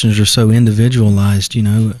these questions are so individualized.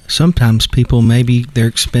 Sometimes people, maybe their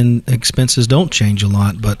expenses don't change a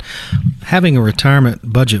lot, but having a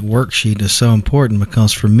retirement budget worksheet is so important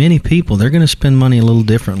because for many people, they're going to spend money a little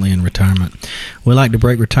differently in retirement. We like to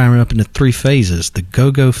break retirement up into 3 phases: the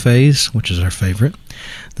go-go phase, which is our favorite,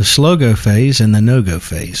 the slow-go phase, and the no-go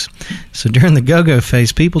phase. So during the go-go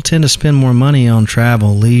phase, people tend to spend more money on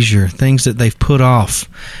travel, leisure, things that they've put off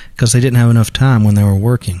because they didn't have enough time when they were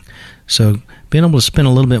working. So being able to spend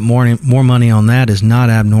a little bit more money on that is not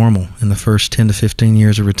abnormal in the first 10 to 15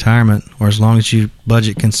 years of retirement, or as long as your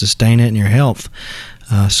budget can sustain it and your health.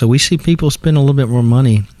 So we see people spend a little bit more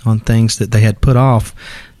money on things that they had put off,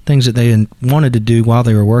 things that they wanted to do while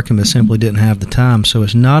they were working but simply didn't have the time. So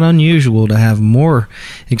it's not unusual to have more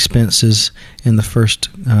expenses in the first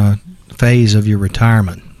phase of your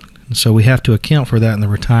retirement. So we have to account for that in the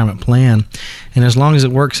retirement plan. And as long as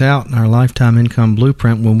it works out in our lifetime income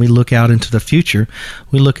blueprint, when we look out into the future,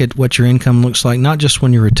 we look at what your income looks like, not just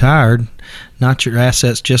when you're retired, not your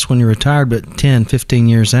assets just when you're retired, but 10, 15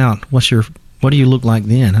 years out. What do you look like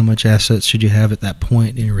then? How much assets should you have at that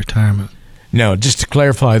point in your retirement? Now, just to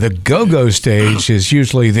clarify, the go-go stage is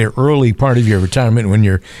usually the early part of your retirement when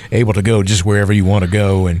you're able to go just wherever you want to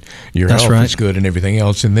go and your health is good and everything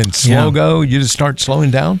else. And then slow-go, you just start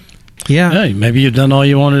slowing down? Yeah. Maybe you've done all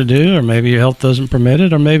you wanted to do, or maybe your health doesn't permit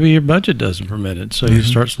it, or maybe your budget doesn't permit it. So you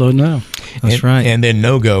start slowing down. That's right. And then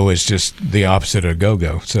no-go is just the opposite of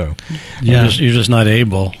go-go. So you're just not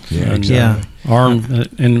able. Yeah, exactly. Or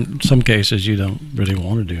in some cases, you don't really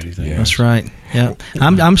want to do anything. Yeah. That's right. Yeah,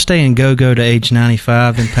 I'm staying go-go to age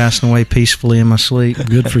 95 and passing away peacefully in my sleep.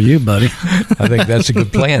 Good for you, buddy. I think that's a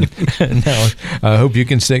good plan. Now, I hope you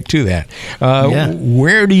can stick to that.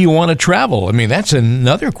 Where do you want to travel? I mean, that's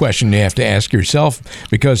another question you have to ask yourself,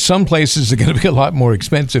 because some places are going to be a lot more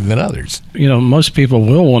expensive than others. Most people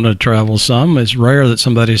will want to travel some. It's rare that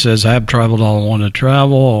somebody says, I've traveled all I want to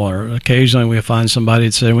travel, or occasionally we find somebody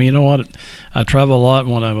that say, well, you know what, I travel a lot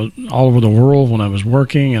when I was all over the world when I was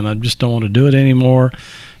working, and I just don't want to do it anymore.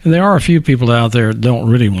 And there are a few people out there that don't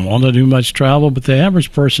really want to do much travel, but the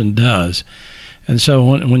average person does. And so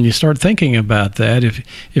when you start thinking about that,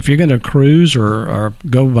 if you're going to cruise or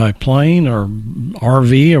go by plane or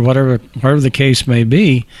RV or whatever the case may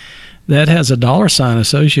be, that has a dollar sign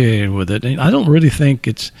associated with it. And I don't really think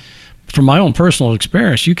it's, from my own personal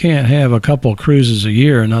experience, you can't have a couple of cruises a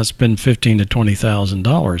year and not spend $15,000 to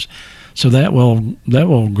 $20,000. So that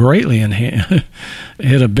will greatly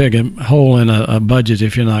hit a big hole in a budget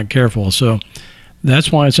if you're not careful. So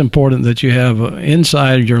that's why it's important that you have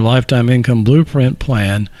inside your lifetime income blueprint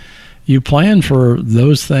plan, you plan for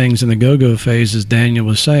those things in the go-go phase, as Daniel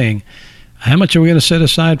was saying. How much are we going to set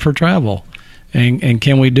aside for travel? And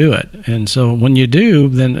can we do it? And so when you do,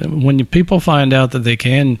 then when people find out that they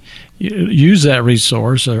can use that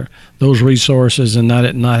resource or those resources and not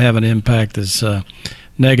have an impact that's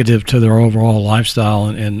negative to their overall lifestyle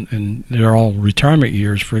and their all retirement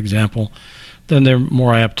years, for example, then they're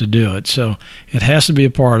more apt to do it. So it has to be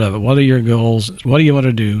a part of it. What are your goals? What do you want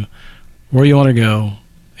to do? Where do you want to go?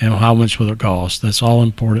 And how much will it cost? That's all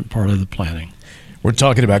important part of the planning. We're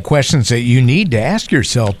talking about questions that you need to ask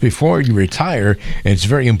yourself before you retire, and it's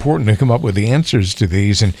very important to come up with the answers to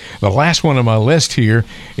these. And the last one on my list here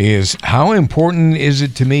is, how important is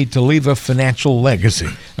it to me to leave a financial legacy?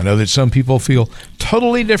 I know that some people feel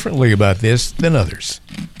totally differently about this than others.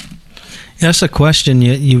 That's a question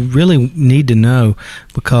you really need to know,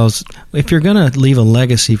 because if you're going to leave a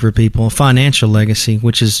legacy for people, a financial legacy,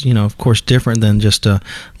 which is, of course, different than just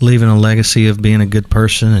leaving a legacy of being a good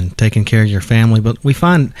person and taking care of your family. But we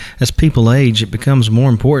find as people age, it becomes more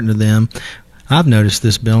important to them. I've noticed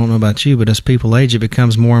this, Bill. I don't know about you, but as people age, it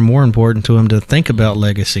becomes more and more important to them to think about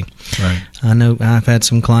legacy. Right. I know I've had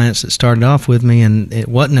some clients that started off with me, and it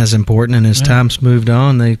wasn't as important. And as time's moved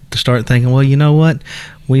on, they start thinking, well, you know what?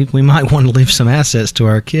 We might want to leave some assets to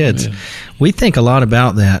our kids. Yeah. We think a lot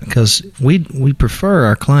about that because we prefer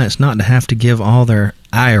our clients not to have to give all their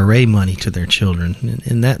IRA money to their children,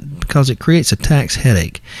 and that because it creates a tax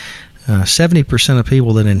headache. 70% of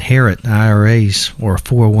people that inherit IRAs or a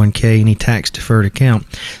 401k, any tax-deferred account,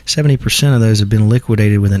 70% of those have been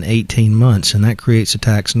liquidated within 18 months, and that creates a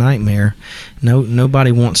tax nightmare.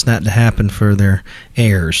 Nobody wants that to happen for their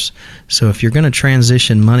heirs. So if you're going to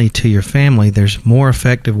transition money to your family, there's more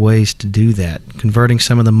effective ways to do that. Converting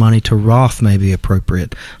some of the money to Roth may be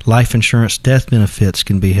appropriate. Life insurance death benefits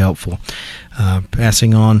can be helpful.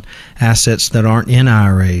 Passing on assets that aren't in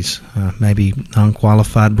IRAs, maybe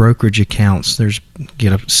non-qualified brokerage accounts.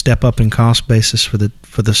 Get a step up in cost basis for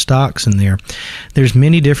the stocks in there. There's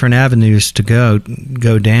many different avenues to go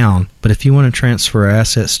down, but if you want to transfer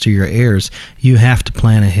assets to your heirs, you have to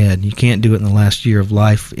plan ahead. You can't do it in the last year of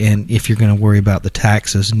life, and if you're going to worry about the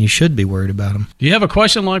taxes, and you should be worried about them. Do you have a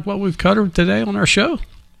question like what we've covered today on our show?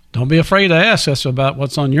 Don't be afraid to ask us about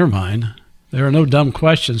what's on your mind. There are no dumb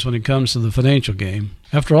questions when it comes to the financial game.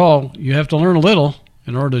 After all, you have to learn a little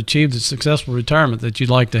in order to achieve the successful retirement that you'd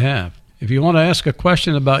like to have. If you want to ask a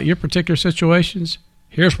question about your particular situations,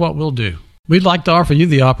 here's what we'll do. We'd like to offer you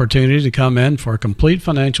the opportunity to come in for a complete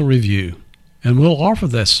financial review, and we'll offer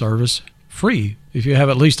this service free if you have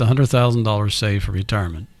at least $100,000 saved for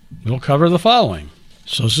retirement. We'll cover the following: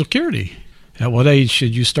 Social Security. At what age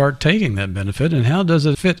should you start taking that benefit, and how does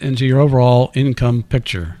it fit into your overall income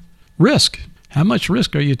picture? Risk. How much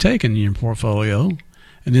risk are you taking in your portfolio?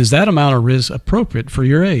 And is that amount of risk appropriate for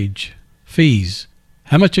your age? Fees.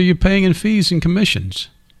 How much are you paying in fees and commissions?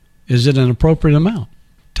 Is it an appropriate amount?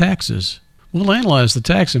 Taxes. We'll analyze the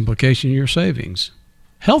tax implication of your savings.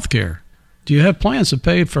 Healthcare. Do you have plans to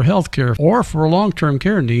pay for healthcare or for a long-term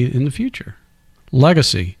care need in the future?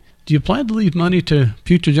 Legacy. Do you plan to leave money to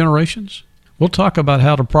future generations? We'll talk about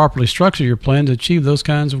how to properly structure your plan to achieve those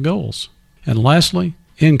kinds of goals. And lastly,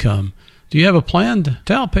 income. Do you have a plan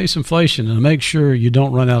to outpace inflation and to make sure you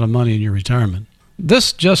don't run out of money in your retirement?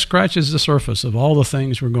 This just scratches the surface of all the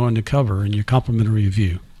things we're going to cover in your complimentary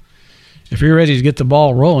review. If you're ready to get the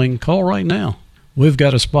ball rolling, call right now. We've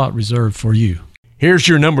got a spot reserved for you. Here's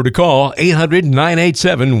your number to call,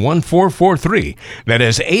 800-987-1443. That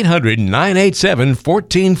is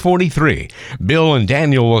 800-987-1443. Bill and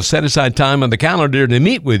Daniel will set aside time on the calendar to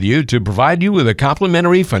meet with you to provide you with a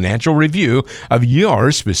complimentary financial review of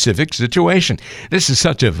your specific situation. This is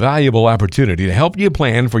such a valuable opportunity to help you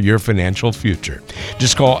plan for your financial future.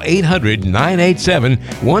 Just call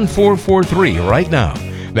 800-987-1443 right now.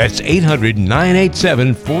 That's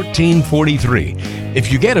 800-987-1443.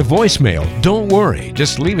 If you get a voicemail, don't worry.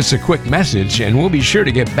 Just leave us a quick message and we'll be sure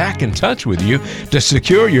to get back in touch with you to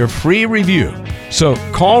secure your free review. So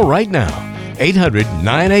call right now,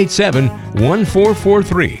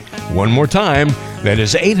 800-987-1443. One more time, that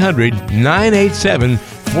is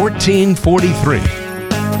 800-987-1443.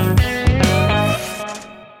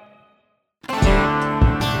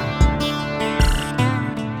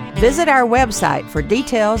 Visit our website for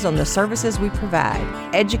details on the services we provide,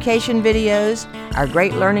 education videos, our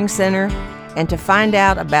great learning center, and to find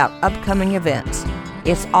out about upcoming events.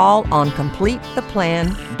 It's all on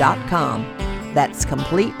CompleteThePlan.com. That's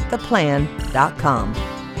CompleteThePlan.com.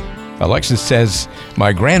 Alexis says,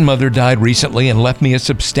 my grandmother died recently and left me a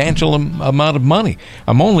substantial amount of money.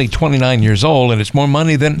 I'm only 29 years old, and it's more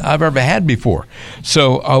money than I've ever had before.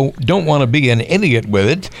 So I don't want to be an idiot with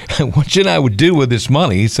it. What should I do with this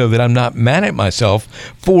money so that I'm not mad at myself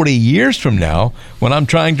 40 years from now when I'm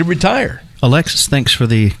trying to retire? Alexis, thanks for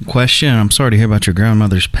the question. I'm sorry to hear about your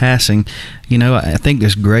grandmother's passing. You know, I think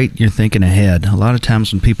it's great you're thinking ahead. A lot of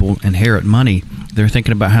times when people inherit money, they're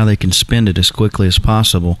thinking about how they can spend it as quickly as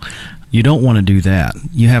possible. You don't want to do that.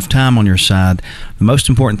 You have time on your side. The most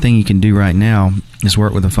important thing you can do right now is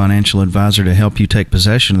work with a financial advisor to help you take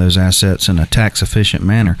possession of those assets in a tax-efficient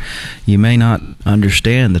manner. You may not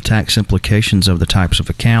understand the tax implications of the types of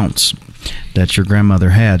accounts that your grandmother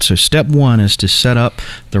had. So step one is to set up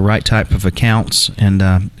the right type of accounts,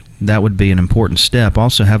 and that would be an important step.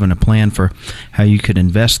 Also having a plan for how you could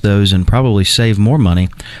invest those and probably save more money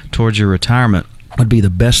towards your retirement would be the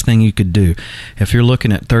best thing you could do. If you're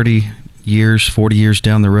looking at 30 years, 40 years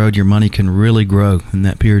down the road, your money can really grow in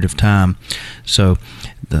that period of time. So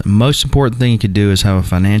the most important thing you could do is have a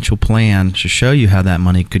financial plan to show you how that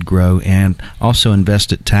money could grow and also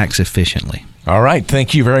invest it tax efficiently. All right.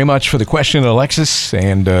 Thank you very much for the question, Alexis,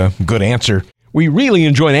 and good answer. We really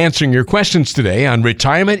enjoyed answering your questions today on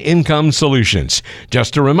Retirement Income Solutions.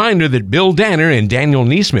 Just a reminder that Bill Danner and Daniel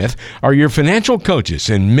Neesmith are your financial coaches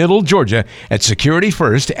in Middle Georgia at Security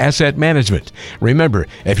First Asset Management. Remember,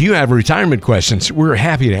 if you have retirement questions, we're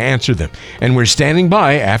happy to answer them. And we're standing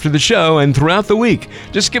by after the show and throughout the week.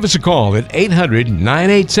 Just give us a call at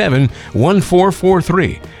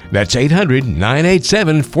 800-987-1443. That's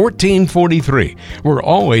 800-987-1443. We're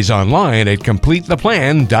always online at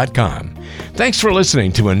CompleteThePlan.com. Thanks for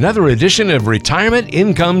listening to another edition of Retirement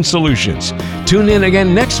Income Solutions. Tune in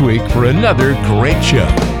again next week for another great show.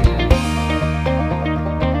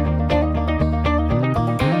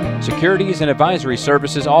 Securities and advisory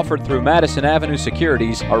services offered through Madison Avenue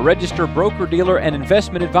Securities are registered broker-dealer and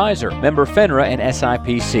investment advisor, member FINRA and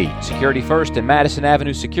SIPC. Security First and Madison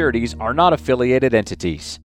Avenue Securities are not affiliated entities.